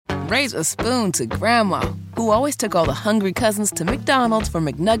raise a spoon to Grandma, who always took all the hungry cousins to McDonald's for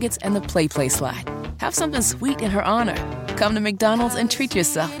McNuggets and the Play Slide. Have something sweet in her honor. Come to McDonald's and treat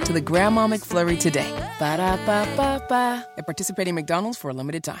yourself to the Grandma McFlurry today. Ba-da-ba-ba-ba. At participating McDonald's for a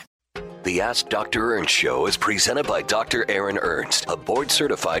limited time. The Ask Dr. Ernst Show is presented by Dr. Aaron Ernst, a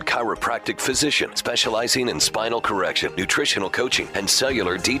board-certified chiropractic physician specializing in spinal correction, nutritional coaching, and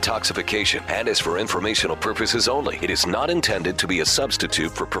cellular detoxification, and is for informational purposes only. It is not intended to be a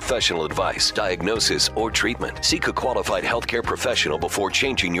substitute for professional advice, diagnosis, or treatment. Seek a qualified healthcare professional before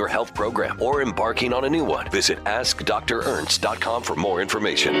changing your health program or embarking on a new one. Visit AskDrErnst.com for more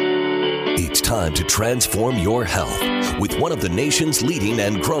information. It's time to transform your health with one of the nation's leading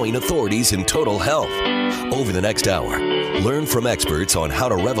and growing authorities in total health. Over the next hour, learn from experts on how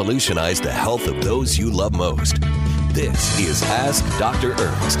to revolutionize the health of those you love most. This is Ask Dr.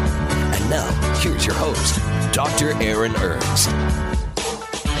 Ernst. And now, here's your host, Dr. Aaron Ernst.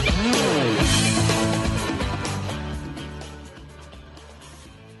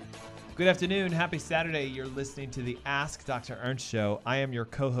 Good afternoon. Happy Saturday. You're listening to the Ask Dr. Ernst Show. I am your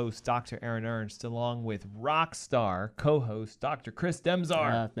co-host, Dr. Aaron Ernst, along with rock star co-host, Dr. Chris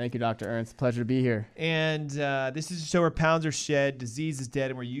Demzar. Thank you, Dr. Ernst. Pleasure to be here. And this is a show where pounds are shed, disease is dead,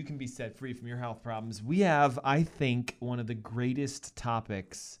 and where you can be set free from your health problems. We have, I think, one of the greatest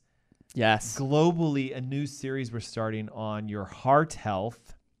topics. Yes. Globally, a new series we're starting on your heart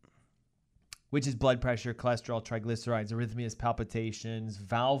health, which is blood pressure, cholesterol, triglycerides, arrhythmias, palpitations,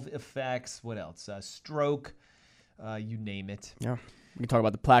 valve effects, what else? Stroke, you name it. Yeah. We can talk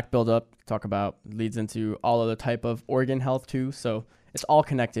about the plaque buildup, talk about leads into all other type of organ health too. So it's all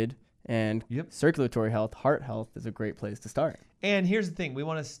connected. And circulatory health, heart health is a great place to start. And here's the thing. We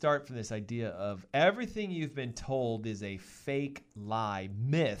want to start from this idea of everything you've been told is a fake lie,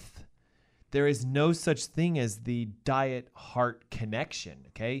 myth. There is no such thing as the diet-heart connection,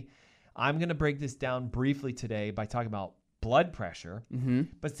 okay? I'm going to break this down briefly today by talking about blood pressure. Mm-hmm.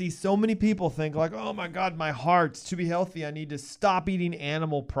 But see, so many people think like, oh my God, my heart's to be healthy. I need to stop eating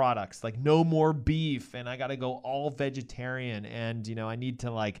animal products, like no more beef. And I got to go all vegetarian. And, you know, I need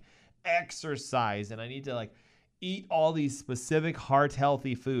to like exercise and I need to like eat all these specific heart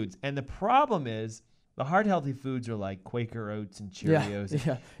healthy foods. And the problem is the heart healthy foods are like Quaker Oats and Cheerios.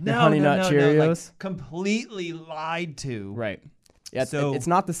 Yeah. No, Honey Nut Cheerios. Like completely lied to. Right. Yeah, so, it's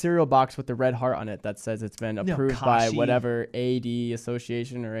not the cereal box with the red heart on it that says it's been approved by whatever AD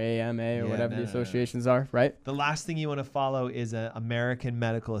association or AMA or whatever the associations are, right? The last thing you want to follow is an American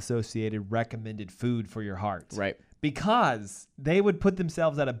Medical Associated recommended food for your heart. Right. Because they would put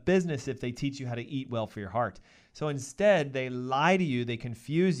themselves out of business if they teach you how to eat well for your heart. So instead, they lie to you, they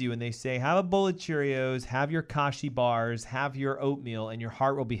confuse you, and they say, have a bowl of Cheerios, have your Kashi bars, have your oatmeal, and your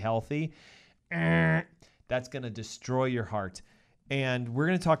heart will be healthy. That's going to destroy your heart. And we're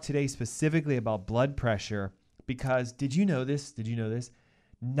going to talk today specifically about blood pressure because did you know this?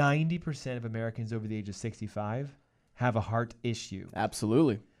 90% of Americans over the age of 65 have a heart issue.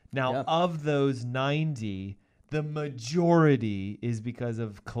 Absolutely. Now, of those 90, the majority is because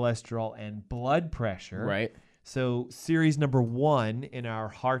of cholesterol and blood pressure. Right. So series number 1 in our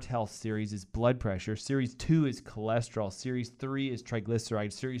heart health series is blood pressure. Series 2 is cholesterol. Series 3 is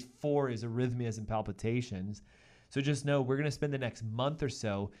triglycerides. Series 4 is arrhythmias and palpitations. So just know we're going to spend the next month or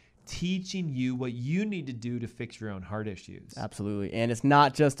so teaching you what you need to do to fix your own heart issues. Absolutely. And it's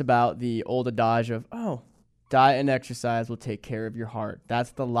not just about the old adage of, diet and exercise will take care of your heart. That's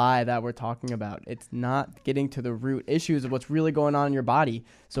the lie that we're talking about. It's not getting to the root issues of what's really going on in your body.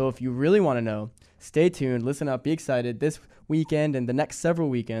 So if you really want to know, stay tuned, listen up, be excited this weekend and the next several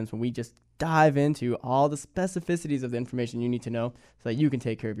weekends when we just dive into all the specificities of the information you need to know so that you can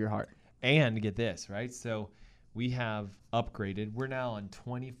take care of your heart. And get this, right? So we have upgraded. We're now on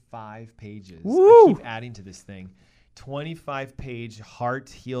 25 pages. Woo! I keep adding to this thing. 25-page Heart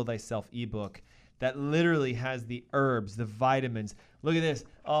Heal Thyself ebook that literally has the herbs, the vitamins. Look at this,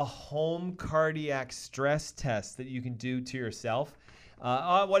 a home cardiac stress test that you can do to yourself.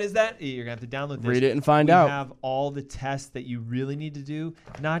 What is that? You're going to have to download this. Read it and find out. We have all the tests that you really need to do,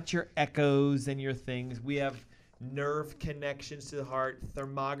 not your echoes and your things. We have nerve connections to the heart,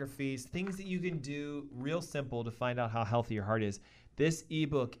 thermographies, things that you can do real simple to find out how healthy your heart is. This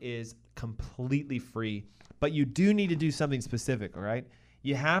ebook is completely free, but you do need to do something specific, all right?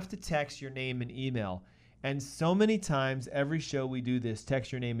 You have to text your name and email. And so many times, every show we do this,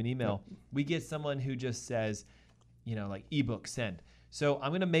 text your name and email, we get someone who just says, like ebook send. So I'm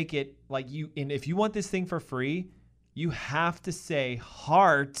going to make it like and if you want this thing for free, you have to say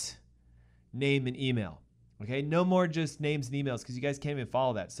heart, name, and email. Okay, no more just names and emails because you guys can't even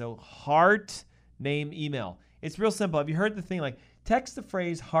follow that. So heart, name, email. It's real simple. Have you heard the thing like Text the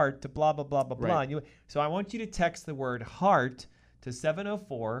phrase heart to blah, blah, blah, blah, blah. Right. So I want you to text the word heart to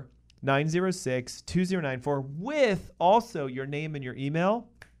 704-906-2094 with also your name and your email.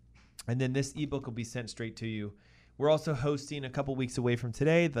 And then this ebook will be sent straight to you. We're also hosting a couple weeks away from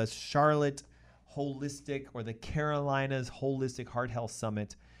today, the Charlotte Holistic or the Carolinas Holistic Heart Health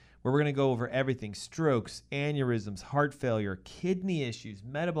Summit, where we're going to go over everything: strokes, aneurysms, heart failure, kidney issues,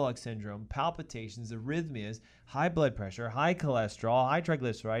 metabolic syndrome, palpitations, arrhythmias, high blood pressure, high cholesterol, high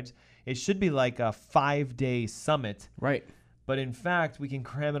triglycerides. It should be like a 5-day summit. Right. But in fact, we can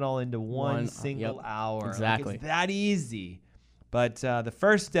cram it all into one single hour. Exactly. Like, it's that easy. But the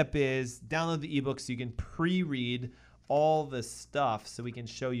first step is download the ebook so you can pre-read all the stuff so we can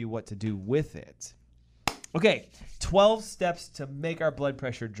show you what to do with it. Okay, 12 steps to make our blood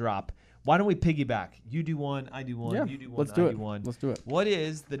pressure drop. Why don't we piggyback? You do one, I do one, you do one, I do one. Let's do it. What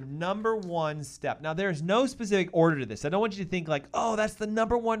is the number one step? Now, there's no specific order to this. I don't want you to think like, oh, that's the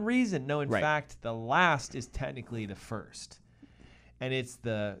number one reason. No, in fact, the last is technically the first. And it's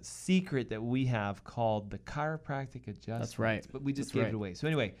the secret that we have called the chiropractic adjustment. That's right. But we just gave it away. So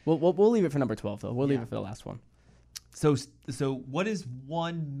anyway. We'll leave it for number 12, though. We'll leave it for the last one. So what is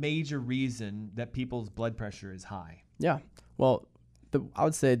one major reason that people's blood pressure is high? Yeah. Well, I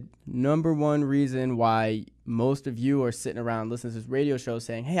would say number one reason why most of you are sitting around listening to this radio show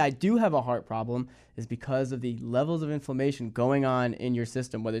saying, hey, I do have a heart problem, is because of the levels of inflammation going on in your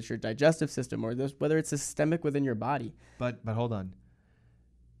system, whether it's your digestive system or whether it's systemic within your body. But hold on.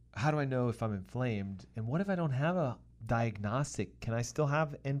 How do I know if I'm inflamed? And what if I don't have a diagnostic? Can I still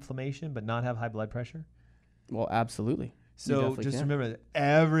have inflammation but not have high blood pressure? Well, absolutely. So just remember that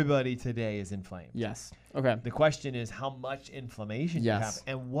everybody today is inflamed. Yes. Okay. The question is how much inflammation you have, Yes.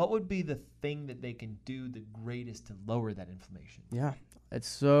 and what would be the thing that they can do the greatest to lower that inflammation? Yeah. It's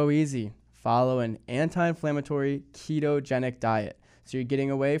so easy. Follow an anti-inflammatory ketogenic diet. So you're getting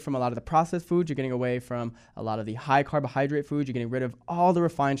away from a lot of the processed foods. You're getting away from a lot of the high carbohydrate foods. You're getting rid of all the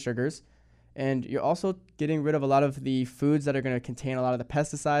refined sugars. And you're also getting rid of a lot of the foods that are going to contain a lot of the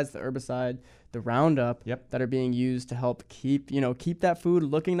pesticides, the herbicide, the Roundup that are being used to help keep that food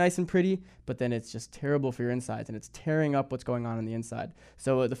looking nice and pretty, but then it's just terrible for your insides and it's tearing up what's going on the inside.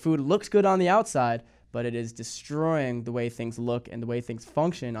 So the food looks good on the outside, but it is destroying the way things look and the way things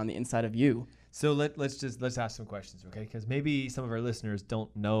function on the inside of you. So let's ask some questions, okay? Because maybe some of our listeners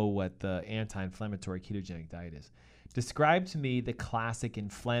don't know what the anti-inflammatory ketogenic diet is. Describe to me the classic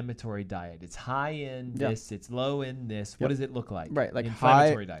inflammatory diet. It's high in this, it's low in this. What does it look like? Right, like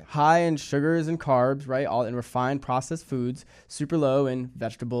inflammatory diet. High in sugars and carbs, right? All in refined processed foods, super low in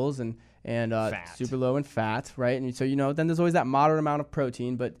vegetables and super low in fat, right? And so then there's always that moderate amount of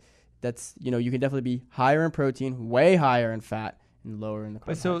protein, but that's you can definitely be higher in protein, way higher in fat, and lower in the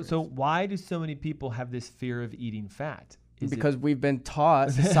carbohydrates. But so why do so many people have this fear of eating fat? Because we've been taught,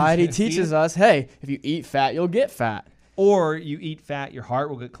 society teaches us, hey, if you eat fat, you'll get fat. Or you eat fat, your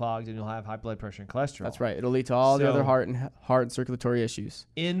heart will get clogged, and you'll have high blood pressure and cholesterol. That's right. It'll lead to all the other heart and circulatory issues.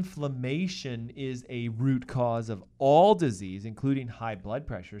 Inflammation is a root cause of all disease, including high blood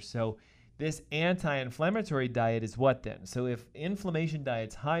pressure. So this anti-inflammatory diet is what then? So if inflammation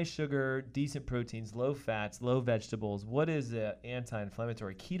diet's high sugar, decent proteins, low fats, low vegetables, what does an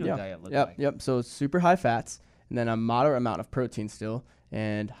anti-inflammatory keto diet look like? Yep. So it's super high fats, and then a moderate amount of protein still,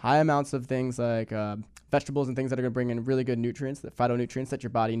 and high amounts of things like vegetables and things that are going to bring in really good nutrients, the phytonutrients that your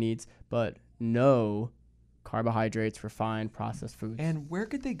body needs, but no carbohydrates, refined, processed foods. And where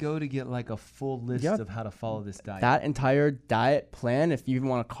could they go to get like a full list of how to follow this diet? That entire diet plan, if you even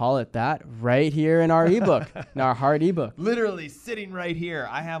want to call it that, right here in our ebook, in our Heart ebook. Literally sitting right here.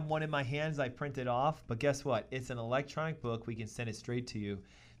 I have one in my hands I printed off, but guess what? It's an electronic book. We can send it straight to you.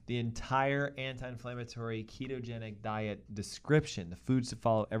 The entire anti-inflammatory ketogenic diet description, the foods to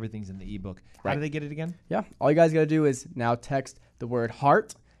follow, everything's in the ebook. How do they get it again? Yeah. All you guys got to do is now text the word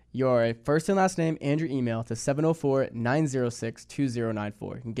heart, your first and last name, and your email to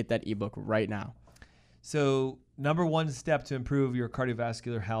 704-906-2094. You can get that ebook right now. So number one step to improve your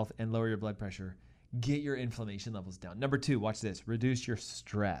cardiovascular health and lower your blood pressure, get your inflammation levels down. Number two, watch this, reduce your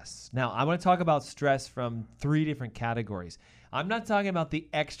stress. Now, I want to talk about stress from 3 different categories. I'm not talking about the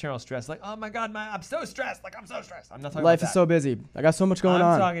external stress, like, oh my God, I'm so stressed. Like, I'm so stressed. I'm not talking about that. Life is so busy. I got so much going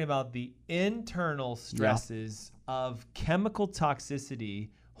on. I'm talking about the internal stresses of chemical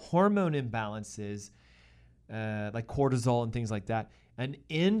toxicity, hormone imbalances, like cortisol and things like that. An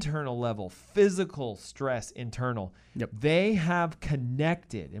internal level, physical stress internal. They have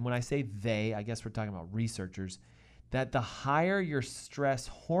connected, and when I say they, I guess we're talking about researchers, that the higher your stress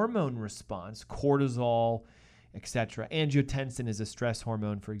hormone response, cortisol, etc., angiotensin is a stress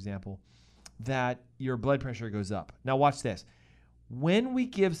hormone, for example, that your blood pressure goes up. Now watch this. When we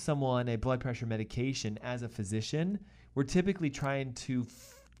give someone a blood pressure medication as a physician, we're typically trying to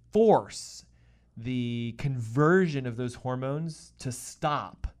force the conversion of those hormones to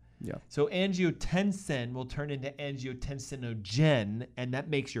stop. Yeah. So angiotensin will turn into angiotensinogen, and that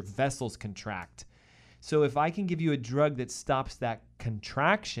makes your vessels contract. So if I can give you a drug that stops that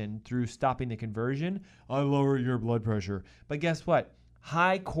contraction through stopping the conversion, I lower your blood pressure. But guess what?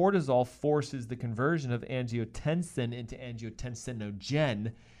 High cortisol forces the conversion of angiotensin into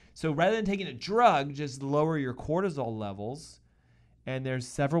angiotensinogen. So rather than taking a drug, just lower your cortisol levels. And there's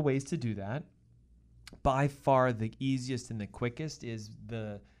several ways to do that. By far the easiest and the quickest is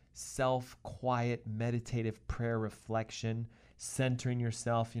the self-quiet meditative prayer reflection, centering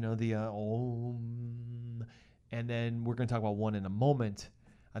yourself, the Om. And then we're going to talk about one in a moment.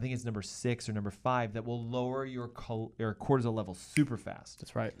 I think it's number 6 or number 5 that will lower your cortisol levels super fast.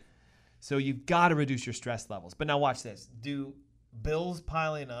 That's right. So you've got to reduce your stress levels. But now watch this. Do bills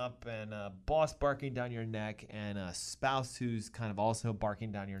piling up and a boss barking down your neck and a spouse who's kind of also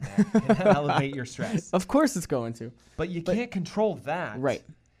barking down your neck can elevate your stress? Of course it's going to. But you can't control that. Right.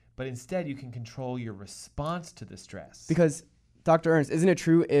 But instead you can control your response to the stress. Because, Dr. Ernst, isn't it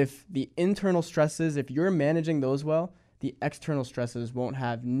true if the internal stresses, if you're managing those well, the external stresses won't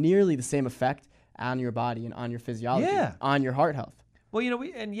have nearly the same effect on your body and on your physiology, on your heart health? Well, we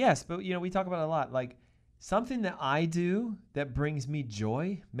talk about it a lot. Like, something that I do that brings me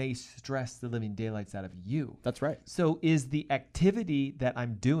joy may stress the living daylights out of you. That's right. So is the activity that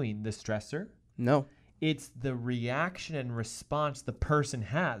I'm doing the stressor? No. It's the reaction and response the person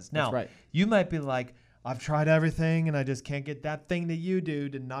has. Now, That's right. You might be like, I've tried everything and I just can't get that thing that you do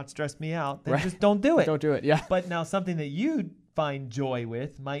to not stress me out. Then just don't do it. Don't do it, yeah. But now something that you find joy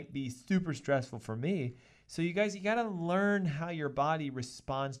with might be super stressful for me. So you guys, you got to learn how your body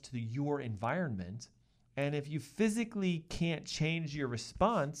responds to your environment. And if you physically can't change your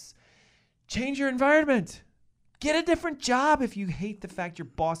response, change your environment. Get a different job if you hate the fact your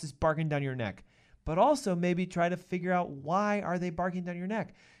boss is barking down your neck. But also maybe try to figure out, why are they barking down your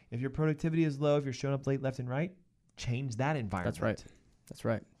neck? If your productivity is low, if you're showing up late, left and right, change that environment. That's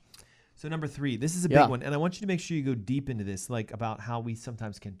right. So number 3, this is a big one. And I want you to make sure you go deep into this, like about how we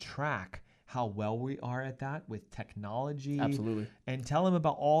sometimes can track how well we are at that with technology. Absolutely. And tell them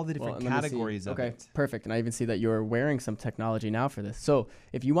about all the different categories of it. Okay, perfect. And I even see that you're wearing some technology now for this. So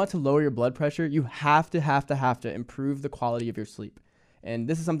if you want to lower your blood pressure, you have to improve the quality of your sleep. And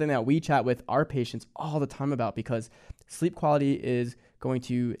this is something that we chat with our patients all the time about, because sleep quality is going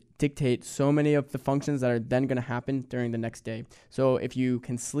to dictate so many of the functions that are then going to happen during the next day. So if you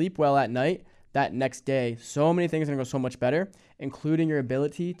can sleep well at night, that next day, so many things are going to go so much better, including your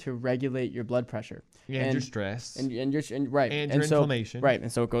ability to regulate your blood pressure. And your stress. And your inflammation. Right. And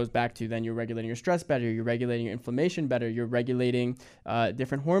so it goes back to then you're regulating your stress better, you're regulating your inflammation better, you're regulating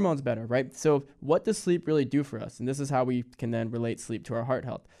different hormones better, right? So what does sleep really do for us? And this is how we can then relate sleep to our heart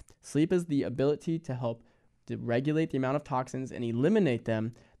health. Sleep is the ability to help to regulate the amount of toxins and eliminate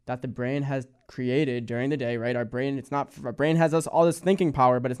them that the brain has created during the day, right? Our brain has us all this thinking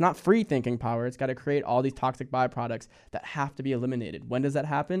power, but it's not free thinking power. It's got to create all these toxic byproducts that have to be eliminated. When does that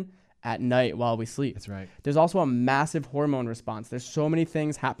happen? At night while we sleep. That's right. There's also a massive hormone response. There's so many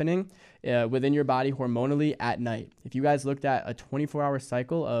things happening within your body hormonally at night. If you guys looked at a 24-hour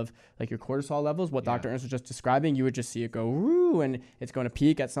cycle of like your cortisol levels, what Dr. Ernst was just describing, you would just see it go woo, and it's going to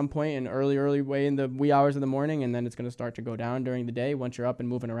peak at some point in early way in the wee hours of the morning, and then it's going to start to go down during the day once you're up and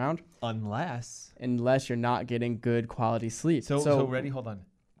moving around. Unless you're not getting good quality sleep. So ready, hold on.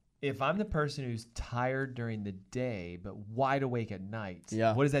 If I'm the person who's tired during the day but wide awake at night,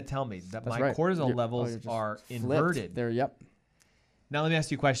 what does that tell me? That my cortisol levels are inverted. Now let me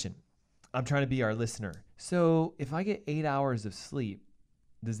ask you a question. I'm trying to be our listener. So if I get 8 hours of sleep,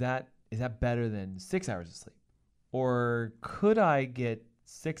 is that better than 6 hours of sleep? Or could I get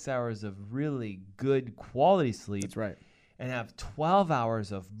 6 hours of really good quality sleep? That's right. And have 12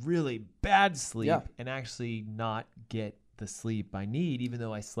 hours of really bad sleep and actually not get the sleep I need, even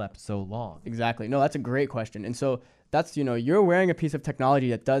though I slept so long? Exactly. No, that's a great question. And so that's, you're wearing a piece of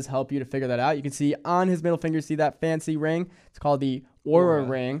technology that does help you to figure that out. You can see on his middle finger, see that fancy ring? It's called the Oura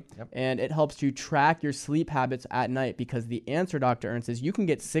Ring, and it helps you track your sleep habits at night, because the answer, Dr. Ernst, is you can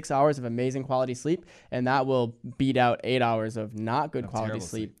get 6 hours of amazing quality sleep, and that will beat out 8 hours of not good quality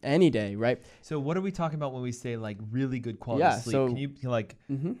sleep any day, right? So what are we talking about when we say like really good quality sleep? So, can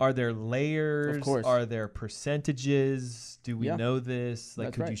you are there layers? Of course. Are there percentages? Do we know this?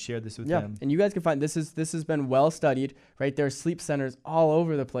 Like, could you share this with them? And you guys can find this has been well studied, right? There are sleep centers all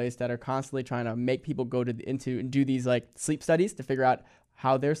over the place that are constantly trying to make people go into and do these like sleep studies to figure out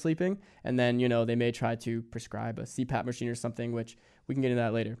how they're sleeping. And then, they may try to prescribe a CPAP machine or something, which we can get into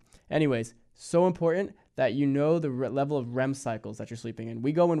that later. Anyways, so important that the level of REM cycles that you're sleeping in.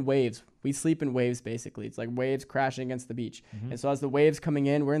 We go in waves. We sleep in waves, basically. It's like waves crashing against the beach. And so as the waves coming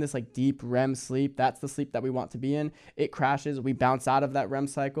in, we're in this like deep REM sleep. That's the sleep that we want to be in. It crashes. We bounce out of that REM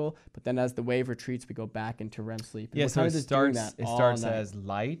cycle. But then as the wave retreats, we go back into REM sleep. Yeah, so it starts as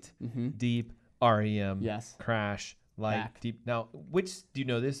light, deep, REM, yes, crash, light, back. deep. Now, do you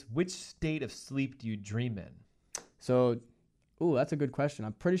know this? Which state of sleep do you dream in? So, that's a good question.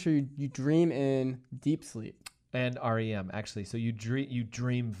 I'm pretty sure you dream in deep sleep. And REM, actually. So you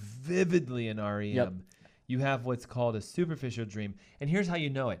dream vividly in REM. Yep. You have what's called a superficial dream. And here's how you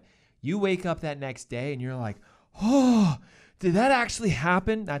know it. You wake up that next day and you're like, oh, did that actually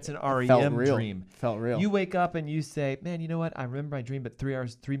happen? That's an REM dream. Felt real. You wake up and you say, man, you know what? I remember I dreamed, but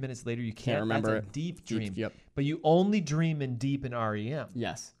 3 minutes later, you can't remember. That's a deep dream. Yep. But you only dream in deep in REM.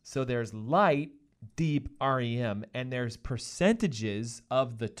 Yes. So there's light, deep, REM, and there's percentages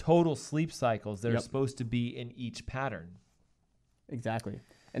of the total sleep cycles that are supposed to be in each pattern. Exactly.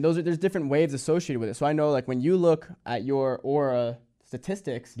 And there's different waves associated with it. So I know, like, when you look at your aura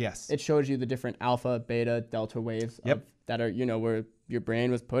statistics, yes, it shows you the different alpha, beta, delta waves that are, where your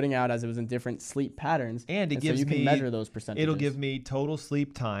brain was putting out as it was in different sleep patterns. And so you can measure those percentages. It'll give me total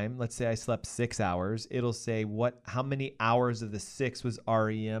sleep time. Let's say I slept 6 hours. It'll say how many hours of the 6 was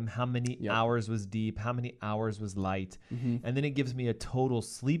REM, how many hours was deep, how many hours was light. And then it gives me a total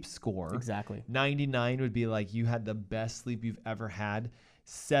sleep score. Exactly. 99 would be like you had the best sleep you've ever had.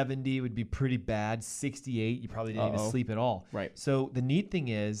 70 would be pretty bad. 68, you probably didn't even sleep at all. Right. So the neat thing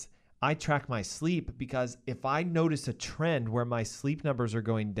is I track my sleep because if I notice a trend where my sleep numbers are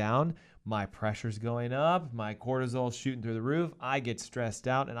going down, my pressure's going up, my cortisol's shooting through the roof, I get stressed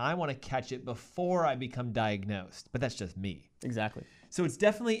out, and I want to catch it before I become diagnosed. But that's just me. Exactly. So it's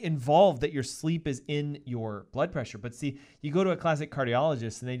definitely involved that your sleep is in your blood pressure. But see, you go to a classic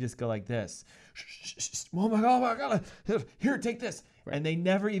cardiologist and they just go like this. Oh my God. Here, take this. Right. And they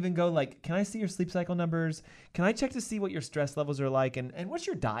never even go like, can I see your sleep cycle numbers? Can I check to see what your stress levels are like? And what's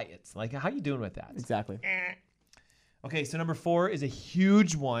your diet? Like, how you doing with that? Exactly. Okay, so number 4 is a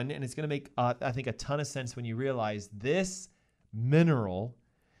huge one. And it's going to make, I think, a ton of sense when you realize this mineral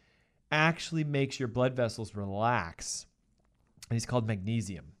actually makes your blood vessels relax. And it's called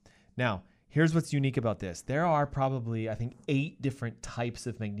magnesium. Now, here's what's unique about this. There are probably, I think, 8 different types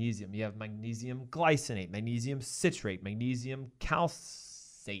of magnesium. You have magnesium glycinate, magnesium citrate, magnesium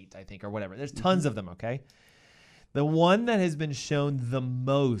calcate, I think, or whatever. There's tons of them, okay? The one that has been shown the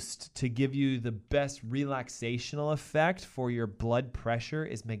most to give you the best relaxational effect for your blood pressure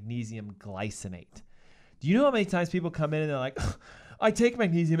is magnesium glycinate. Do you know how many times people come in and they're like, I take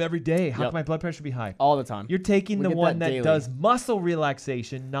magnesium every day. How can my blood pressure be high? All the time. You're taking the one that does muscle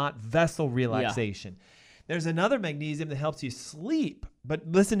relaxation, not vessel relaxation. Yeah. There's another magnesium that helps you sleep. But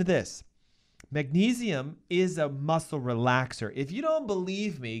listen to this. Magnesium is a muscle relaxer. If you don't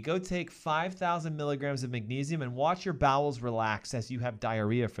believe me, go take 5,000 milligrams of magnesium and watch your bowels relax as you have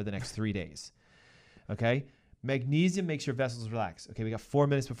diarrhea for the next 3 days. Okay? Magnesium makes your vessels relax. Okay, we got 4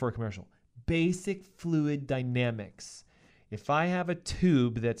 minutes before commercial. Basic fluid dynamics. If I have a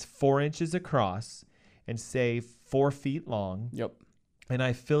tube that's 4 inches across and say 4 feet long, and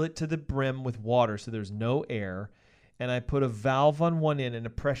I fill it to the brim with water so there's no air, and I put a valve on one end and a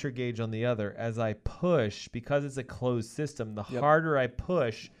pressure gauge on the other, as I push, because it's a closed system, the harder I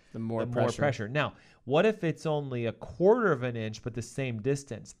push, the more pressure. Now, what if it's only a 1/4 of an inch but the same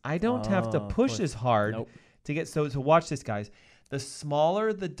distance? I don't have to push as hard to get, so watch this, guys. The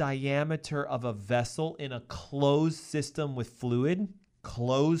smaller the diameter of a vessel in a closed system with fluid,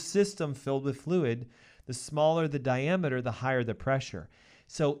 closed system filled with fluid, the smaller the diameter, the higher the pressure.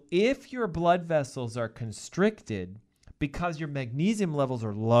 So if your blood vessels are constricted because your magnesium levels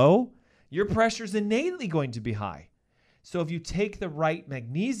are low, your pressure is innately going to be high. So if you take the right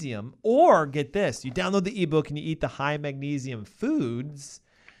magnesium, or get this, you download the ebook and you eat the high magnesium foods,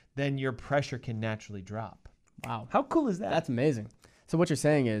 then your pressure can naturally drop. Wow. How cool is that? That's amazing. So what you're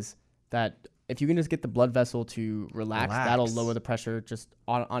saying is that if you can just get the blood vessel to relax. That'll lower the pressure just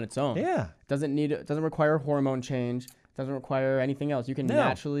on its own. Yeah. It doesn't require hormone change. Doesn't require anything else. You can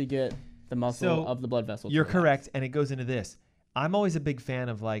naturally get the muscle of the blood vessel. You're correct, and it goes into this. I'm always a big fan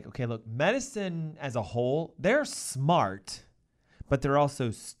of like, okay, look, medicine as a whole, they're smart, but they're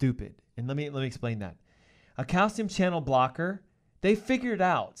also stupid. And let me explain that. A calcium channel blocker, they figured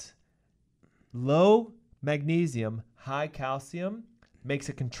out low magnesium, high calcium, makes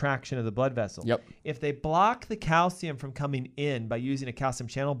a contraction of the blood vessel. Yep. If they block the calcium from coming in by using a calcium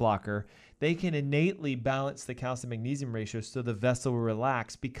channel blocker, they can innately balance the calcium-magnesium ratio so the vessel will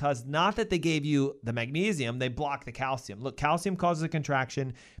relax, because not that they gave you the magnesium, they block the calcium. Look, calcium causes a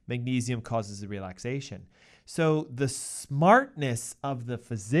contraction, magnesium causes a relaxation. So the smartness of the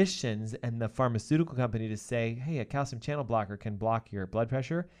physicians and the pharmaceutical company to say, hey, a calcium channel blocker can block your blood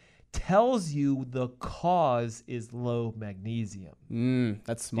pressure, tells you the cause is low magnesium.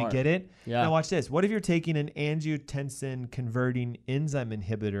 That's smart. You get it? Yeah. Now watch this. What if you're taking an angiotensin converting enzyme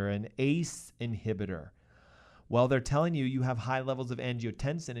inhibitor, an ACE inhibitor? Well, they're telling you you have high levels of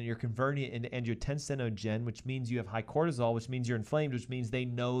angiotensin and you're converting it into angiotensinogen, which means you have high cortisol, which means you're inflamed, which means they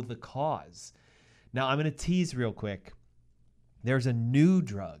know the cause. Now I'm going to tease real quick. There's a new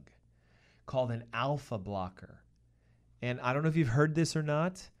drug called an alpha blocker. And I don't know if you've heard this or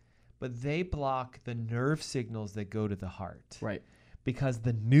not, but they block the nerve signals that go to the heart. Right. Because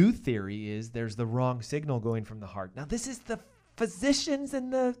the new theory is there's the wrong signal going from the heart. Now, this is the physicians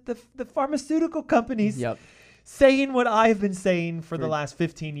and the pharmaceutical companies saying what I've been saying for the last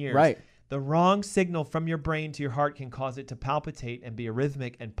 15 years. Right. The wrong signal from your brain to your heart can cause it to palpitate and be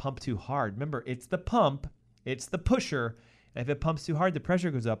arrhythmic and pump too hard. Remember, it's the pump, it's the pusher. And if it pumps too hard, the pressure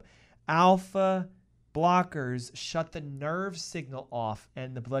goes up. Alpha blockers shut the nerve signal off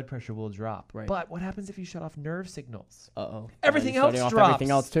and the blood pressure will drop. Right. But what happens if you shut off nerve signals? Everything else off drops.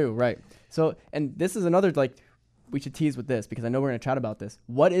 Everything else too, right. So, and this is another, we should tease with this because I know we're going to chat about this.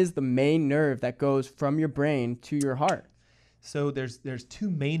 What is the main nerve that goes from your brain to your heart? So there's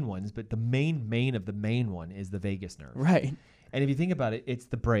two main ones, but the main of the main one is the vagus nerve. Right. And if you think about it, it's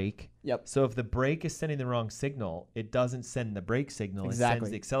the brake. Yep. So if the brake is sending the wrong signal, it doesn't send the brake signal. Exactly. It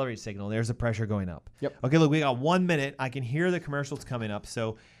sends the accelerate signal. There's the pressure going up. Yep. Okay, look, we got 1 minute. I can hear the commercials coming up.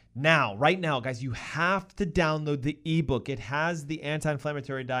 So right now, guys, you have to download the ebook. It has the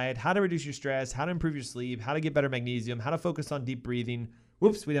anti-inflammatory diet, how to reduce your stress, how to improve your sleep, how to get better magnesium, how to focus on deep breathing.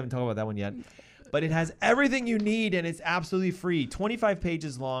 Whoops, we haven't talked about that one yet. But it has everything you need, and it's absolutely free. 25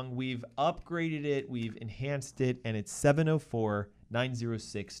 pages long. We've upgraded it. We've enhanced it, and it's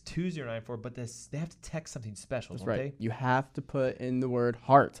 704-906-2094. But they have to text something special, That's don't right. they? You have to put in the word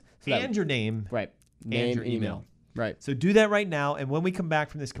heart. And your name. Right. And your email. Right. So do that right now, and when we come back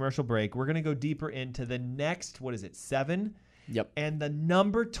from this commercial break, we're going to go deeper into the next, 7? Yep. And the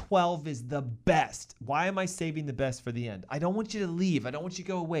number 12 is the best. Why am I saving the best for the end? I don't want you to leave. I don't want you to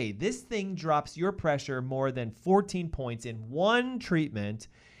go away. This thing drops your pressure more than 14 points in one treatment,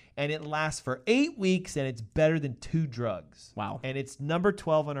 and it lasts for 8 weeks, and it's better than 2 drugs. Wow. And it's number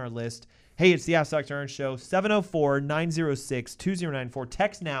 12 on our list. Hey, it's the Ask Dr. Ernst Show, 704-906-2094.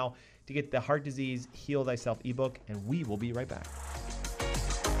 Text now to get the Heart Disease Heal Thyself ebook, and we will be right back.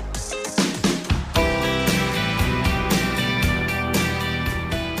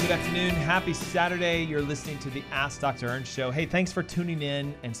 Good afternoon. Happy Saturday. You're listening to the Ask Dr. Ernst Show. Hey, thanks for tuning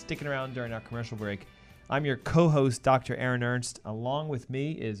in and sticking around during our commercial break. I'm your co-host, Dr. Aaron Ernst. Along with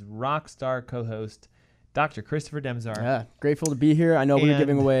me is rock star co-host, Dr. Christopher Demzar. Yeah, grateful to be here. I know we're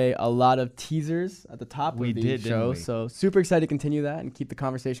giving away a lot of teasers at the top of the show, so super excited to continue that and keep the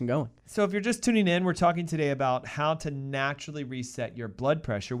conversation going. So if you're just tuning in, we're talking today about how to naturally reset your blood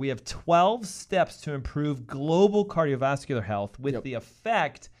pressure. We have 12 steps to improve global cardiovascular health with the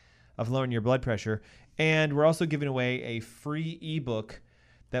effect of lowering your blood pressure. And we're also giving away a free ebook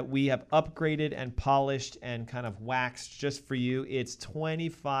that we have upgraded and polished and kind of waxed just for you. It's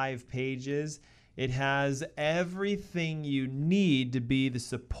 25 pages. It has everything you need to be the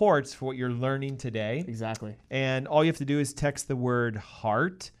supports for what you're learning today. Exactly. And all you have to do is text the word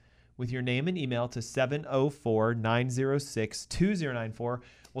HEART with your name and email to 704-906-2094.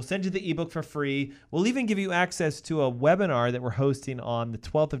 We'll send you the ebook for free. We'll even give you access to a webinar that we're hosting on the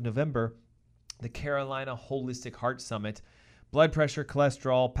 12th of November, the Carolina Holistic Heart Summit. Blood pressure,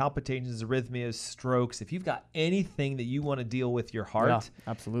 cholesterol, palpitations, arrhythmias, strokes. If you've got anything that you want to deal with your heart,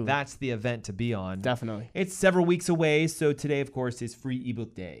 absolutely, that's the event to be on. Definitely. It's several weeks away, so today, of course, is free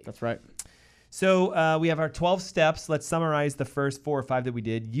ebook day. That's right. So we have our 12 steps. Let's summarize the first 4 or 5 that we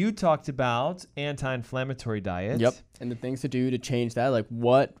did. You talked about anti-inflammatory diet. Yep. And the things to do to change that, like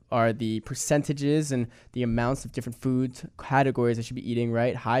what are the percentages and the amounts of different foods, categories I should be eating,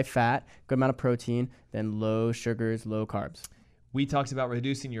 right? High fat, good amount of protein, then low sugars, low carbs. We talked about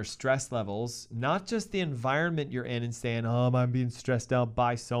reducing your stress levels, not just the environment you're in and saying, I'm being stressed out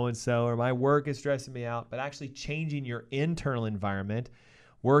by so-and-so, or my work is stressing me out, but actually changing your internal environment,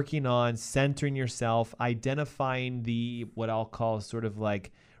 working on centering yourself, identifying what I'll call sort of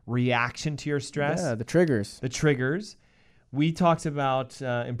like reaction to your stress. Yeah, the triggers. The triggers. We talked about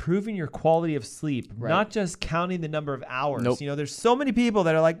improving your quality of sleep, Right. not just counting the number of hours. Nope. You know, there's so many people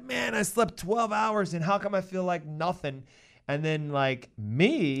that are like, man, I slept 12 hours and how come I feel like nothing? And then like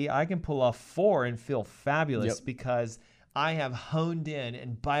me, I can pull off 4 and feel fabulous Yep. because I have honed in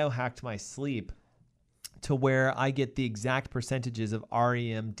and biohacked my sleep to where I get the exact percentages of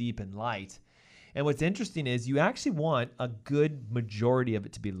REM, deep, and light. And what's interesting is you actually want a good majority of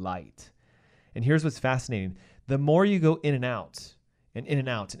it to be light. And here's what's fascinating. The more you go in and out and in and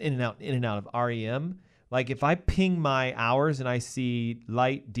out and in and out and in and out of REM, like if I ping my hours and I see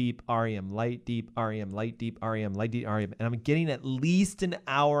light, deep, REM, light, deep, REM, light, deep, REM, light, deep, REM, and I'm getting at least an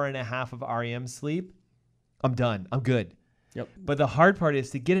hour and a half of REM sleep, I'm done. I'm good. Yep. But the hard part is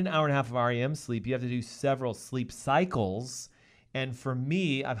to get an hour and a half of REM sleep, you have to do several sleep cycles. And for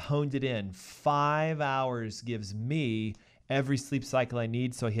me, I've honed it in. 5 hours gives me every sleep cycle I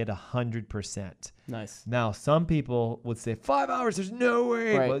need, so I hit 100%. Nice. Now, some people would say 5 hours, there's no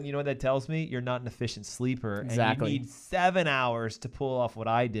way. Right. Well, you know what that tells me? You're not an efficient sleeper. Exactly. And you need 7 hours to pull off what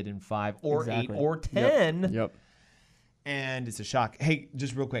I did in 5 or Exactly. 8 or 10. Yep. And it's a shock. Hey,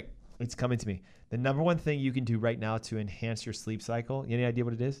 just real quick. It's coming to me. The number one thing you can do right now to enhance your sleep cycle, any idea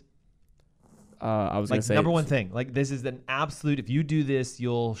what it is? I was going Like to say number one thing, like this is an absolute, if you do this,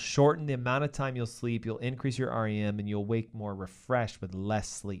 you'll shorten the amount of time you'll sleep, you'll increase your REM, and you'll wake more refreshed with less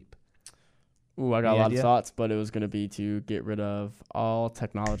sleep. Ooh, I got Any a lot idea? of thoughts, but it was going to be to get rid of all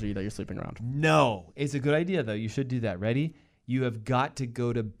technology that you're sleeping around. No, it's a good idea though. You should do that. Ready? You have got to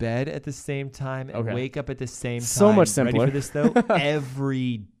go to bed at the same time and Okay. wake up at the same time. So much Ready simpler. for this though?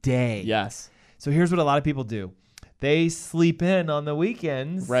 Every day. Yes. So here's what a lot of people do. They sleep in on the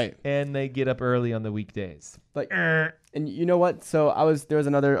weekends. Right. And they get up early on the weekdays. Like, and you know what? So there was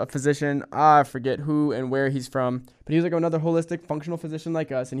a physician, I forget who and where he's from, but he was like another holistic functional physician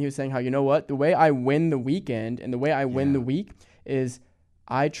like us. And he was saying how, you know what? The way I win the weekend and the way I win Yeah. the week is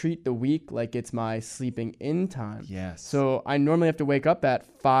I treat the week like it's my sleeping in time. Yes. So I normally have to wake up at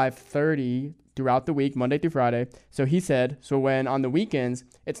 5:30 throughout the week, Monday through Friday. So he said, so when on the weekends,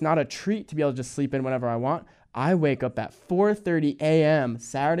 it's not a treat to be able to just sleep in whenever I want. I wake up at 4:30 a.m.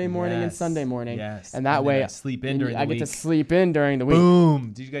 Saturday morning and Yes. Sunday morning. Yes. And that then way I sleep in during the I get week. to sleep in during the week.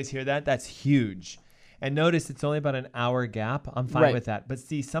 Boom. Did you guys hear that? That's huge. And notice it's only about an hour gap. I'm fine Right. with that. But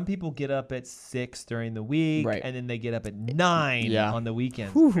see, some people get up at 6 during the week, Right. and then they get up at 9 Yeah. on the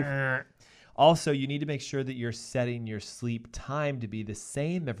weekends. Whew. Also, you need to make sure that you're setting your sleep time to be the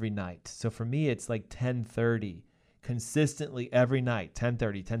same every night. So for me, it's like 10:30. Consistently every night,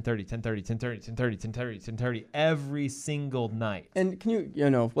 10:30, 10:30, 10:30, 10:30, 10:30, 10:30, 10:30, every single night. And can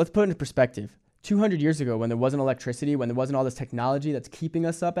let's put it into perspective. 200 years ago, when there wasn't electricity, when there wasn't all this technology that's keeping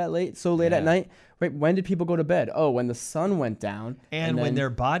us up at late Yeah. at night, right? When did people go to bed? Oh, when the sun went down. And when then- their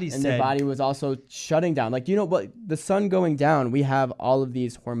body and said, their body was also shutting down. Like, what? The sun going down, we have all of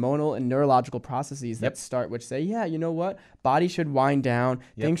these hormonal and neurological processes Yep. that start, which say, yeah, you know what? Body should wind down.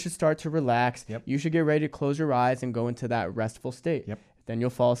 Yep. Things should start to relax. Yep. You should get ready to close your eyes and go into that restful state. Yep. Then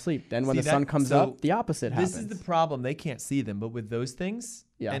you'll fall asleep. Then when See the sun comes so up, the opposite happens. This is the problem. They can't see them, but with those things,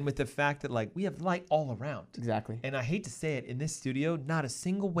 Yeah. and with the fact that like we have light all around. Exactly. And I hate to say it, in this studio, not a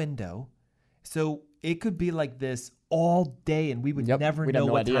single window. So it could be like this all day, and we would Yep, never we'd know have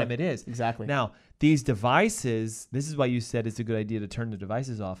no what idea. time it is. Exactly. Now, these devices, this is why you said it's a good idea to turn the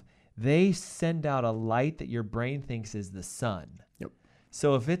devices off. They send out a light that your brain thinks is the sun. Yep.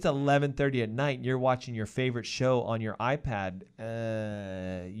 So if it's 11:30 at night and you're watching your favorite show on your iPad,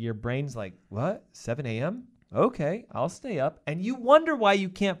 your brain's like, what? 7 a.m.? Okay, I'll stay up. And you wonder why you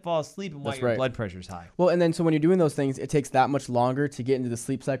can't fall asleep and why That's your right. blood pressure's high. Well, and then so when you're doing those things, it takes that much longer to get into the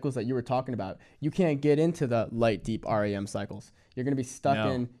sleep cycles that you were talking about. You can't get into the light, deep REM cycles. You're going to be stuck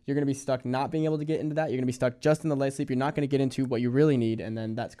No. you're going to be stuck not being able to get into that. You're going to be stuck just in the light sleep. You're not going to get into what you really need. And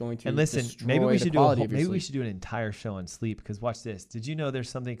then that's going to And listen, destroy maybe we the should quality of your maybe we sleep. should do an entire show on sleep, because watch this. Did you know there's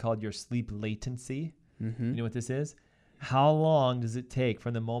something called your sleep latency? Mm-hmm. You know what this is? How long does it take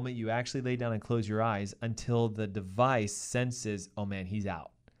from the moment you actually lay down and close your eyes until the device senses, oh man, he's out?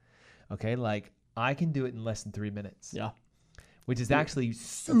 Okay, like I can do it in less than 3 minutes. Yeah. Which is actually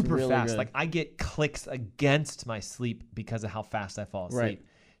super really fast. good. Like I get clicks against my sleep because of how fast I fall asleep. Right.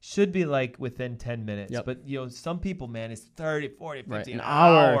 Should be like within 10 minutes. Yep. But some people, man, it's 30, 40, 50, Right. an An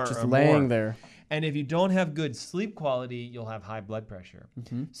hour or just more. laying there. And if you don't have good sleep quality, you'll have high blood pressure.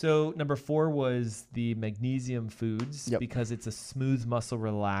 So number 4 was the magnesium foods, Yep. because it's a smooth muscle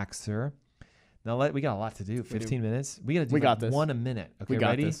relaxer. Now we got a lot to do. 15 minutes. We got to do We like got this. one a minute. Okay, We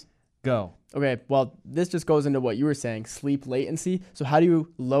got ready? this. Go. Okay, well, this just goes into what you were saying, sleep latency. So how do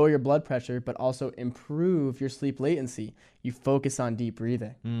you lower your blood pressure but also improve your sleep latency? You focus on deep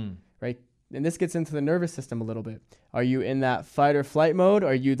breathing, right? and this gets into the nervous system a little bit. Are you in that fight or flight mode?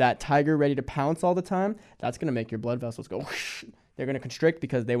 Are you that tiger ready to pounce all the time? That's going to make your blood vessels go whoosh. They're going to constrict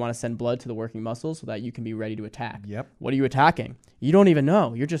because they want to send blood to the working muscles so that you can be ready to attack. Yep. What are you attacking? You don't even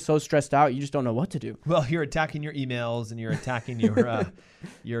know. You're just so stressed out. You just don't know what to do. Well, you're attacking your emails and you're attacking your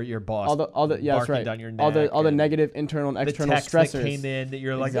boss. All the yeah, that's right. Down your neck all the negative internal and external the text stressors that came in that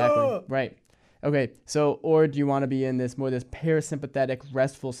you're like, exactly. oh. Right. Okay. So, or do you want to be in this parasympathetic,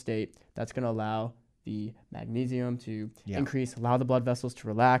 restful state that's going to allow the magnesium to increase, allow the blood vessels to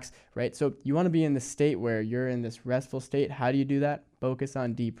relax, right? So you want to be in this state where you're in this restful state. How do you do that? Focus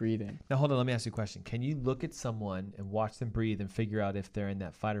on deep breathing. Now, hold on. Let me ask you a question. Can you look at someone and watch them breathe and figure out if they're in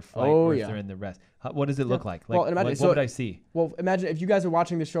that fight or flight or if they're in the rest? What does it look like? Like, well, imagine, what would I see? Well, imagine if you guys are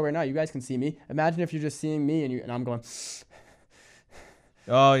watching the show right now, you guys can see me. Imagine if you're just seeing me and I'm going.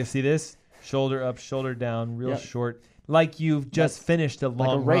 Oh, you see this? Shoulder up, shoulder down, real short. Like you've just finished a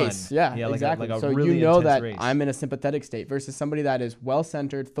long race. run. Yeah, exactly. Like a so really you know that race. I'm in a sympathetic state versus somebody that is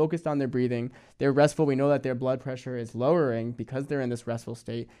well-centered, focused on their breathing. They're restful. We know that their blood pressure is lowering because they're in this restful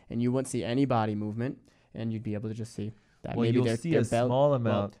state, and you wouldn't see any body movement, and you'd be able to just see that well, maybe you'll see a small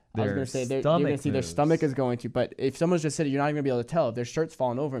amount. I was going to say you're going to see their stomach is going to, but if someone's just sitting, you're not even going to be able to tell. If their shirt's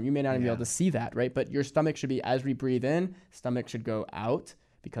falling over them, you may not even be able to see that, right? But your stomach should be, as we breathe in, stomach should go out.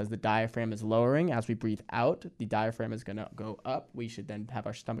 Because the diaphragm is lowering. As we breathe out, the diaphragm is going to go up. We should then have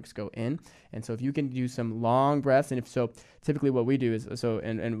our stomachs go in. And so if you can do some long breaths, and if so, typically what we do is,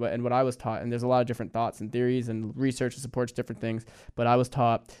 and what I was taught, and there's a lot of different thoughts and theories and research that supports different things, but I was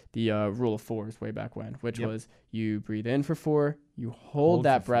taught the rule of fours way back when, which was you breathe in for 4, you hold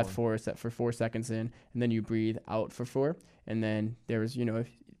that breath for 4 seconds in, and then you breathe out for 4. And then there's, if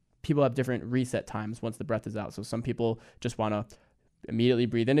people have different reset times once the breath is out. So some people just want to immediately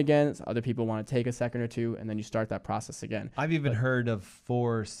breathe in again. So other people want to take a second or two, and then you start that process again. I've even heard of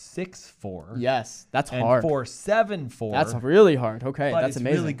 4-6-4. Yes, that's hard. 4-7-4. That's really hard. Okay, but that's it's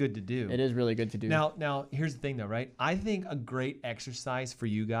amazing. really good to do. It is really good to do. Now, here's the thing, though, right? I think a great exercise for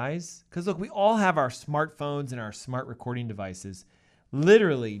you guys, because look, we all have our smartphones and our smart recording devices.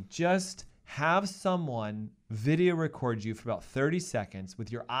 Literally, just have someone video record you for about 30 seconds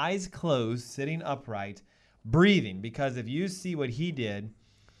with your eyes closed, sitting upright, breathing, because if you see what he did,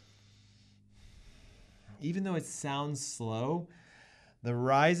 even though it sounds slow, the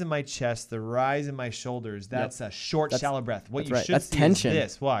rise in my chest, the rise in my shoulders, that's a short, shallow breath. What you should see tension. Is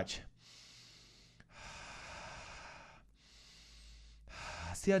this. Watch.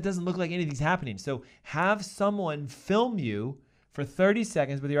 See, it doesn't look like anything's happening. So have someone film you for 30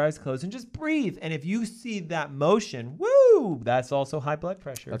 seconds with your eyes closed and just breathe. And if you see that motion, woo, that's also high blood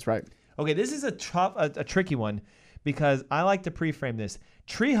pressure. That's right. Okay, this is a tricky one because I like to pre-frame this.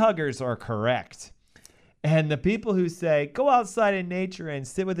 Tree huggers are correct. And the people who say, go outside in nature and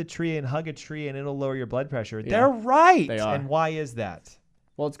sit with a tree and hug a tree and it'll lower your blood pressure, they're right. They are. And why is that?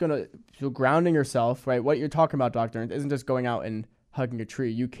 Well, it's going to, so grounding yourself, right? What you're talking about, Doctor, isn't just going out and hugging a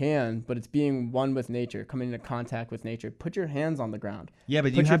tree. You can, but it's being one with nature, coming into contact with nature. Put your hands on the ground. Yeah,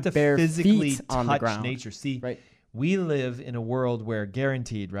 but you have to physically touch nature. See, right. We live in a world where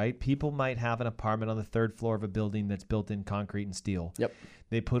guaranteed, right? People might have an apartment on the 3rd floor of a building that's built in concrete and steel. Yep.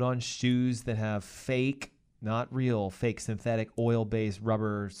 They put on shoes that have fake, not real, fake synthetic oil-based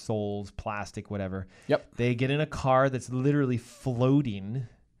rubber soles, plastic, whatever. Yep. They get in a car that's literally floating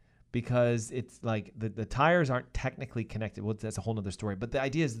because it's like the tires aren't technically connected. Well, that's a whole nother story. But the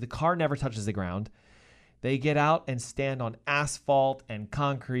idea is the car never touches the ground. They get out and stand on asphalt and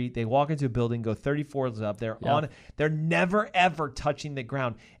concrete. They walk into a building, go 30 floors up. They're never, ever touching the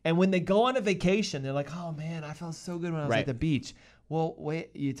ground. And when they go on a vacation, they're like, oh, man, I felt so good when I was at the beach. Well,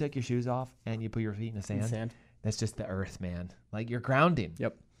 wait, you took your shoes off and you put your feet in the sand? That's just the earth, man. Like you're grounding.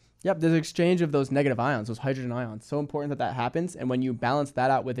 Yep. There's an exchange of those negative ions, those hydrogen ions. So important that happens. And when you balance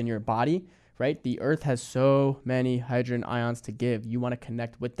that out within your body, right? The earth has so many hydrogen ions to give. You want to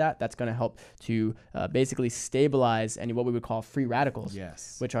connect with that. That's going to help to basically stabilize any what we would call free radicals,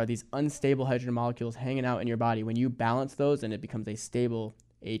 which are these unstable hydrogen molecules hanging out in your body. When you balance those and it becomes a stable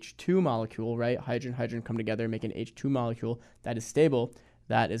H2 molecule, right? Hydrogen come together and make an H2 molecule that is stable.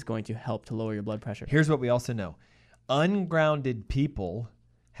 That is going to help to lower your blood pressure. Here's what we also know. Ungrounded people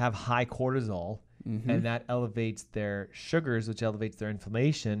have high cortisol. Mm-hmm. And that elevates their sugars, which elevates their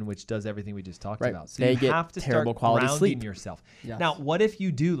inflammation, which does everything we just talked about. So you have to start grounding yourself. Yes. Now, what if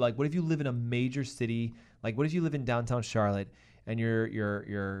you do? Like, what if you live in a major city? Like, what if you live in downtown Charlotte and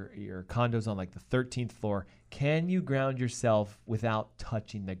your condo's on like the 13th floor? Can you ground yourself without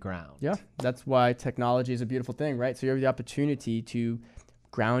touching the ground? Yeah, that's why technology is a beautiful thing, right? So you have the opportunity to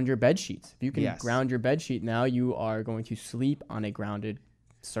ground your bed sheets. If you can ground your bed sheet now, you are going to sleep on a grounded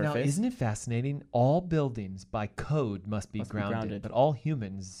surface. Now, isn't it fascinating? All buildings by code must be grounded, but all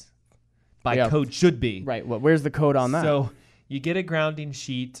humans by code should be. Right. Well, where's the code on that? So you get a grounding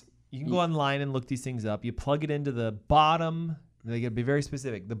sheet. You can go online and look these things up. You plug it into the bottom. They got to be very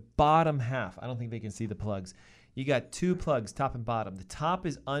specific. The bottom half. I don't think they can see the plugs. You got 2 plugs, top and bottom. The top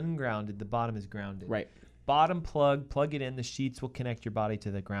is ungrounded. The bottom is grounded. Right. Bottom plug it in. The sheets will connect your body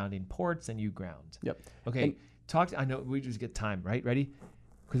to the grounding ports, and you ground. Yep. Okay. And I know we just get time, right? Ready?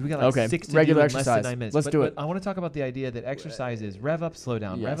 Because we got like 6 to regular do in exercise. less than 9 minutes. Let's do it. But I want to talk about the idea that exercise is rev up, slow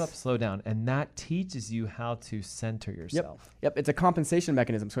down, rev Yes. up, slow down, and that teaches you how to center yourself. Yep. It's a compensation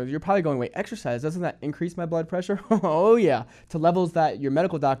mechanism. So you're probably going, wait, exercise, doesn't that increase my blood pressure? Oh, yeah. To levels that your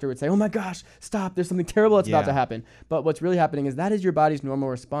medical doctor would say, oh my gosh, stop. There's something terrible that's about to happen. But what's really happening is that is your body's normal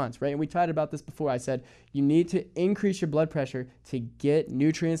response, right? And we chatted about this before. I said you need to increase your blood pressure to get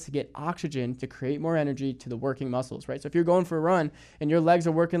nutrients, to get oxygen, to create more energy to the working muscles, right? So if you're going for a run and your legs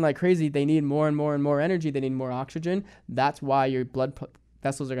are working like crazy, they need more and more and more energy. They need more oxygen. That's why your blood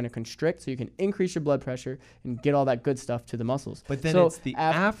vessels are going to constrict, so you can increase your blood pressure and get all that good stuff to the muscles. But then it's the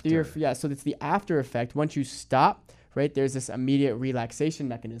after. So it's the after effect. Once you stop, right, there's this immediate relaxation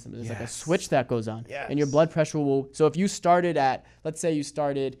mechanism. There's like a switch that goes on. And your blood pressure will, so if you started at, let's say you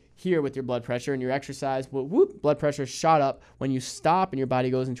started here with your blood pressure and your exercise, blood pressure shot up. When you stop and your body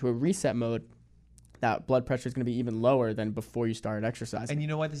goes into a reset mode, that blood pressure is going to be even lower than before you started exercising. And you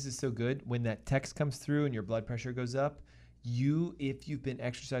know why this is so good? When that text comes through and your blood pressure goes up, if you've been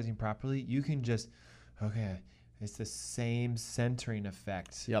exercising properly, you can just, it's the same centering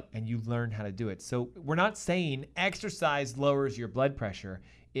effect. Yep. And you learn how to do it. So we're not saying exercise lowers your blood pressure.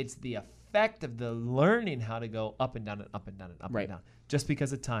 It's the effect of the learning how to go up and down and up and down and up and down. Just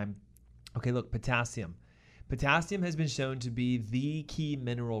because of time. Okay, look, potassium. Potassium has been shown to be the key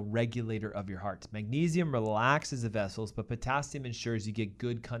mineral regulator of your heart. Magnesium relaxes the vessels, but potassium ensures you get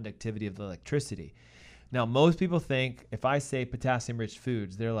good conductivity of the electricity. Now, most people think if I say potassium-rich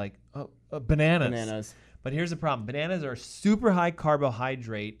foods, they're like, bananas. But here's the problem. Bananas are super high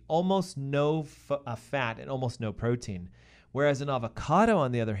carbohydrate, almost no fat, and almost no protein. Whereas an avocado,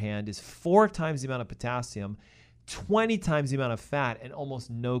 on the other hand, is 4 times the amount of potassium, 20 times the amount of fat, and almost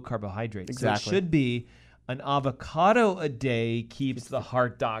no carbohydrates. Exactly. So it should be an avocado a day keeps the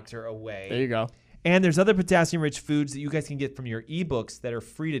heart doctor away. There you go. And there's other potassium-rich foods that you guys can get from your ebooks that are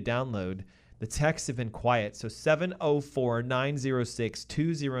free to download. The texts have been quiet. So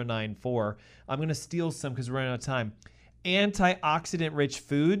 704-906-2094. I'm going to steal some because we're running out of time. Antioxidant-rich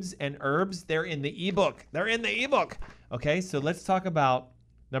foods and herbs, they're in the ebook. Okay, so let's talk about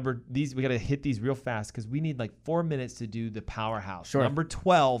these. We got to hit these real fast because we need like 4 minutes to do the powerhouse. Sure. Number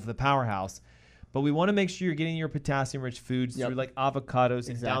 12, the powerhouse. But we want to make sure you're getting your potassium-rich foods through like avocados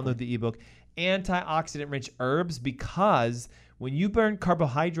and download the ebook. Antioxidant-rich herbs, because when you burn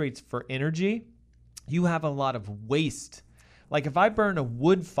carbohydrates for energy, you have a lot of waste. Like if I burn a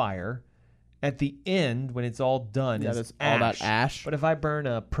wood fire, at the end, when it's all done, it's all that ash. But if I burn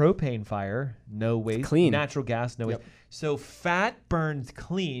a propane fire, no waste. Clean. Natural gas, no waste. So fat burns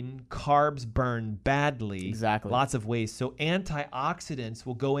clean, carbs burn badly. Exactly. Lots of waste. So antioxidants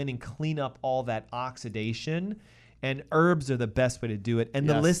will go in and clean up all that oxidation. And herbs are the best way to do it. And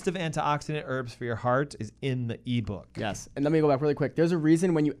the list of antioxidant herbs for your heart is in the ebook. Yes. And let me go back really quick. There's a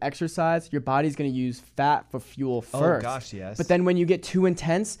reason when you exercise, your body's going to use fat for fuel first. Oh, gosh, yes. But then when you get too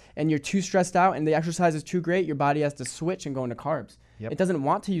intense and you're too stressed out and the exercise is too great, your body has to switch and go into carbs. It doesn't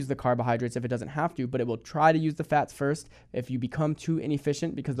want to use the carbohydrates if it doesn't have to, but it will try to use the fats first. If you become too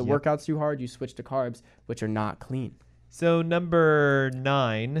inefficient because the workout's too hard, you switch to carbs, which are not clean. So number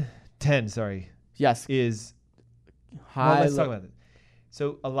 10, Yes. is... let's talk about it.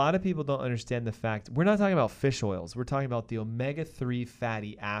 So a lot of people don't understand the fact, we're not talking about fish oils. We're talking about the omega-3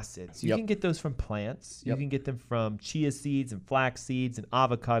 fatty acids. You can get those from plants. You can get them from chia seeds and flax seeds and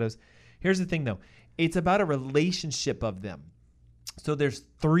avocados. Here's the thing, though. It's about a relationship of them. So there's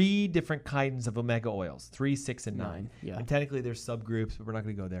 3 different kinds of omega oils, 3, 6, and 9. And technically there's subgroups, but we're not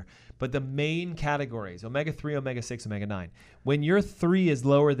going to go there. But the main categories, omega-3, omega-6, omega-9. When your 3 is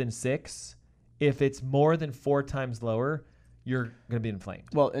lower than 6, if it's more than 4 times lower, you're going to be inflamed.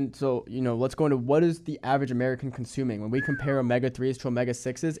 Well, and so, let's go into what is the average American consuming. When we compare omega-3s to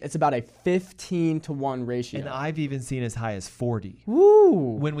omega-6s, it's about a 15-to-1 ratio. And I've even seen as high as 40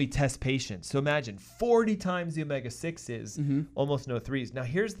 Woo! when we test patients. So imagine 40 times the omega-6s, almost no 3s. Now,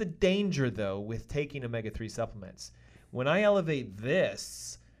 here's the danger, though, with taking omega-3 supplements. When I elevate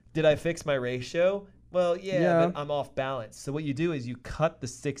this, did I fix my ratio? Well, but I'm off balance. So what you do is you cut the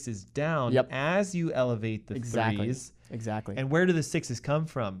 6s down as you elevate the 3s. Exactly. And where do the 6s come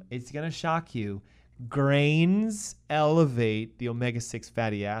from? It's going to shock you. Grains elevate the omega-6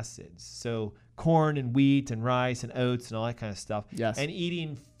 fatty acids. So corn and wheat and rice and oats and all that kind of stuff. Yes. And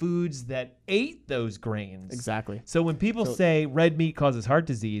eating foods that ate those grains. Exactly. So when people say red meat causes heart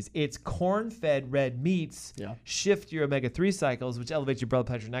disease, it's corn-fed red meats shift your omega-3 cycles, which elevates your blood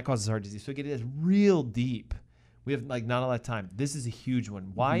pressure, and that causes heart disease. So it gets real deep. We have like not a lot of time. This is a huge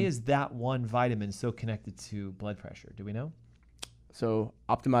one. Why is that one vitamin so connected to blood pressure? Do we know? So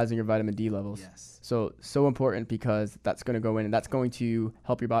optimizing your vitamin D levels. Yes. So important because that's going to go in and that's going to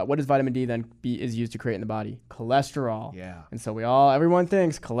help your body. What does vitamin D then is used to create in the body? Cholesterol. Yeah. And so everyone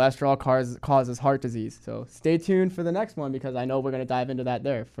thinks cholesterol causes heart disease. So stay tuned for the next one because I know we're going to dive into that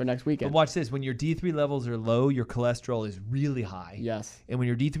there for next weekend. But watch this. When your D3 levels are low, your cholesterol is really high. Yes. And when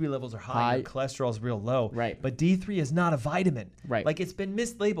your D3 levels are high, your cholesterol is real low. Right. But D3 is not a vitamin. Right. Like it's been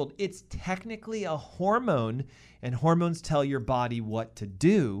mislabeled. It's technically a hormone, and hormones tell your body what to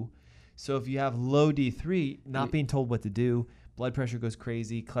do. So if you have low D3, not being told what to do, blood pressure goes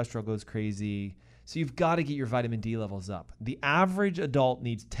crazy, cholesterol goes crazy. So you've got to get your vitamin D levels up. The average adult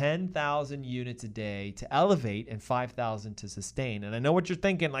needs 10,000 units a day to elevate and 5,000 to sustain. And I know what you're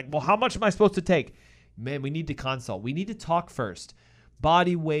thinking, like, well, how much am I supposed to take? Man, we need to consult. We need to talk first.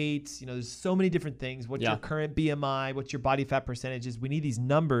 Body weight, there's so many different things. What's your current BMI? What's your body fat percentages? We need these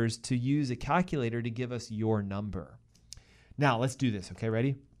numbers to use a calculator to give us your number. Now, let's do this. Okay,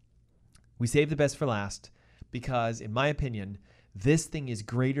 ready? We save the best for last because, in my opinion, this thing is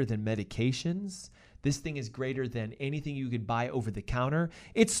greater than medications. This thing is greater than anything you could buy over the counter.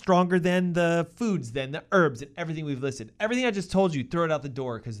 It's stronger than the foods, than the herbs, and everything we've listed. Everything I just told you, throw it out the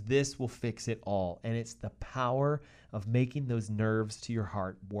door because this will fix it all. And it's the power of making those nerves to your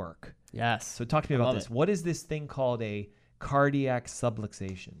heart work. Yes. So talk to me about this. What is this thing called a cardiac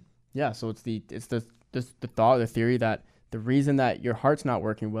subluxation? Yeah. So it's the thought, the theory that the reason that your heart's not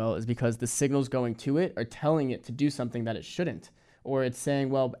working well is because the signals going to it are telling it to do something that it shouldn't. Or it's saying,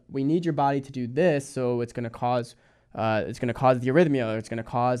 well, we need your body to do this, so it's going to cause the arrhythmia, or it's going to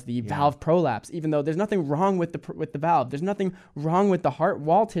cause the valve prolapse, even though there's nothing wrong with the valve. There's nothing wrong with the heart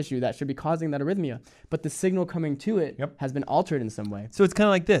wall tissue that should be causing that arrhythmia. But the signal coming to it has been altered in some way. So it's kind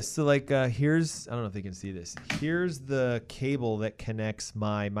of like this. So like here's, I don't know if they can see this. Here's the cable that connects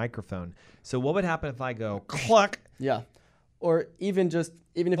my microphone. So what would happen if I go cluck? Yeah. Or even if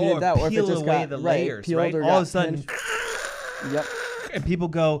you did that, or if it just got the layers, peeled right? or All of a sudden, yep. And people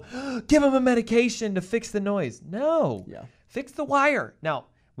go, give them a medication to fix the noise. No. Yeah. Fix the wire. Now,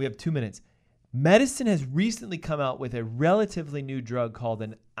 we have 2 minutes. Medicine has recently come out with a relatively new drug called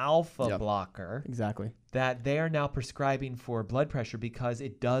an alpha blocker. Exactly. That they are now prescribing for blood pressure because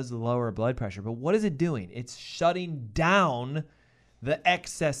it does lower blood pressure. But what is it doing? It's shutting down the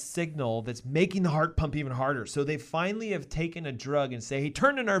excess signal that's making the heart pump even harder. So they finally have taken a drug and say, hey,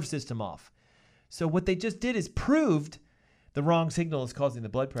 turn the nerve system off. So what they just did is proved the wrong signal is causing the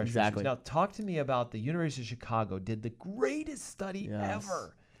blood pressure. Exactly. Issues. Now, talk to me about the University of Chicago did the greatest study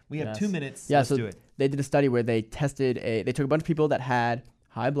ever. We have 2 minutes. Yeah, Let's do it. They did a study where they tested they took a bunch of people that had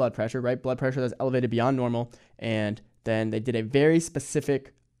high blood pressure, right? Blood pressure that's elevated beyond normal. And then they did a very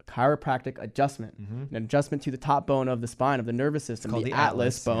specific chiropractic adjustment, an adjustment to the top bone of the spine of the nervous system, the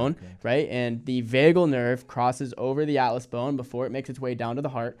atlas bone, right? And the vagal nerve crosses over the atlas bone before it makes its way down to the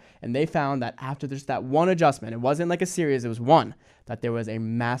heart. And they found that after just that one adjustment, it wasn't like a series, it was one, that there was a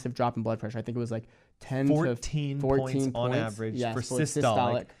massive drop in blood pressure. I think it was like 14 points on average for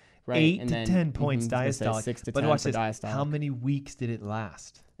systolic. Right? 8 to 10 points diastolic. 6 to but 10 watch for this. diastolic. How many weeks did it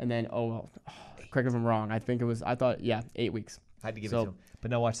last? And then, correct if I'm wrong. I think it was, 8 weeks. I had to give it to him. But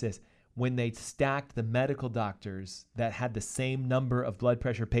now watch this. When they stacked the medical doctors that had the same number of blood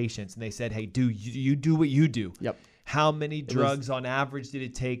pressure patients, and they said, hey, you do what you do. Yep. How many drugs on average did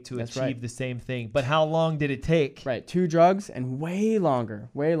it take to achieve the same thing? But how long did it take? Right. 2 drugs and way longer,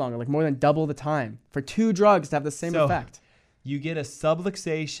 like more than double the time for 2 drugs to have the same effect. You get a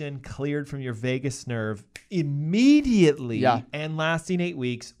subluxation cleared from your vagus nerve immediately and lasting 8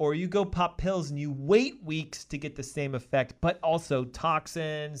 weeks, or you go pop pills and you wait weeks to get the same effect, but also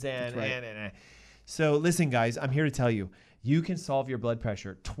toxins and So listen, guys, I'm here to tell you, you can solve your blood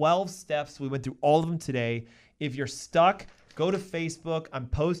pressure. 12 steps. We went through all of them today. If you're stuck, go to Facebook. I'm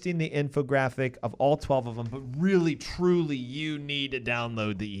posting the infographic of all 12 of them, but really, truly, you need to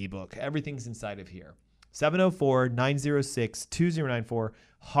download the ebook. Everything's inside of here. 704-906-2094.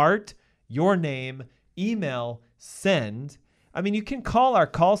 Heart, your name, email, send. I mean, you can call our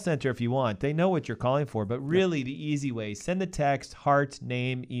call center if you want. They know what you're calling for, but really the easy way, send the text, heart,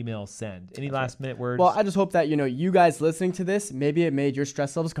 name, email, send. Any last minute words? Well, I just hope that, you guys listening to this, maybe it made your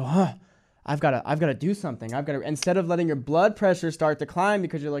stress levels go, I've got to do something. Instead of letting your blood pressure start to climb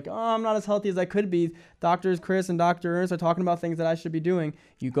because you're like, oh, I'm not as healthy as I could be. Doctors Chris and Dr. Ernst are talking about things that I should be doing.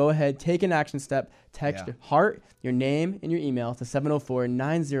 You go ahead, take an action step, text your heart, your name, and your email to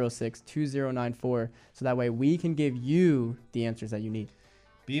 704-906-2094. So that way we can give you the answers that you need.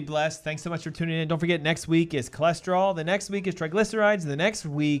 Be blessed. Thanks so much for tuning in. Don't forget, next week is cholesterol. The next week is triglycerides. The next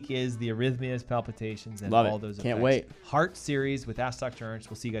week is the arrhythmias, palpitations, and all those effects. Can't wait. Heart series with Ask Dr.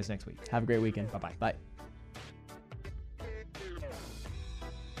 Ernst. We'll see you guys next week. Have a great weekend. Bye-bye.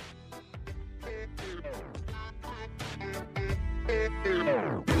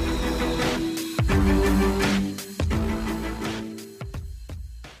 Bye.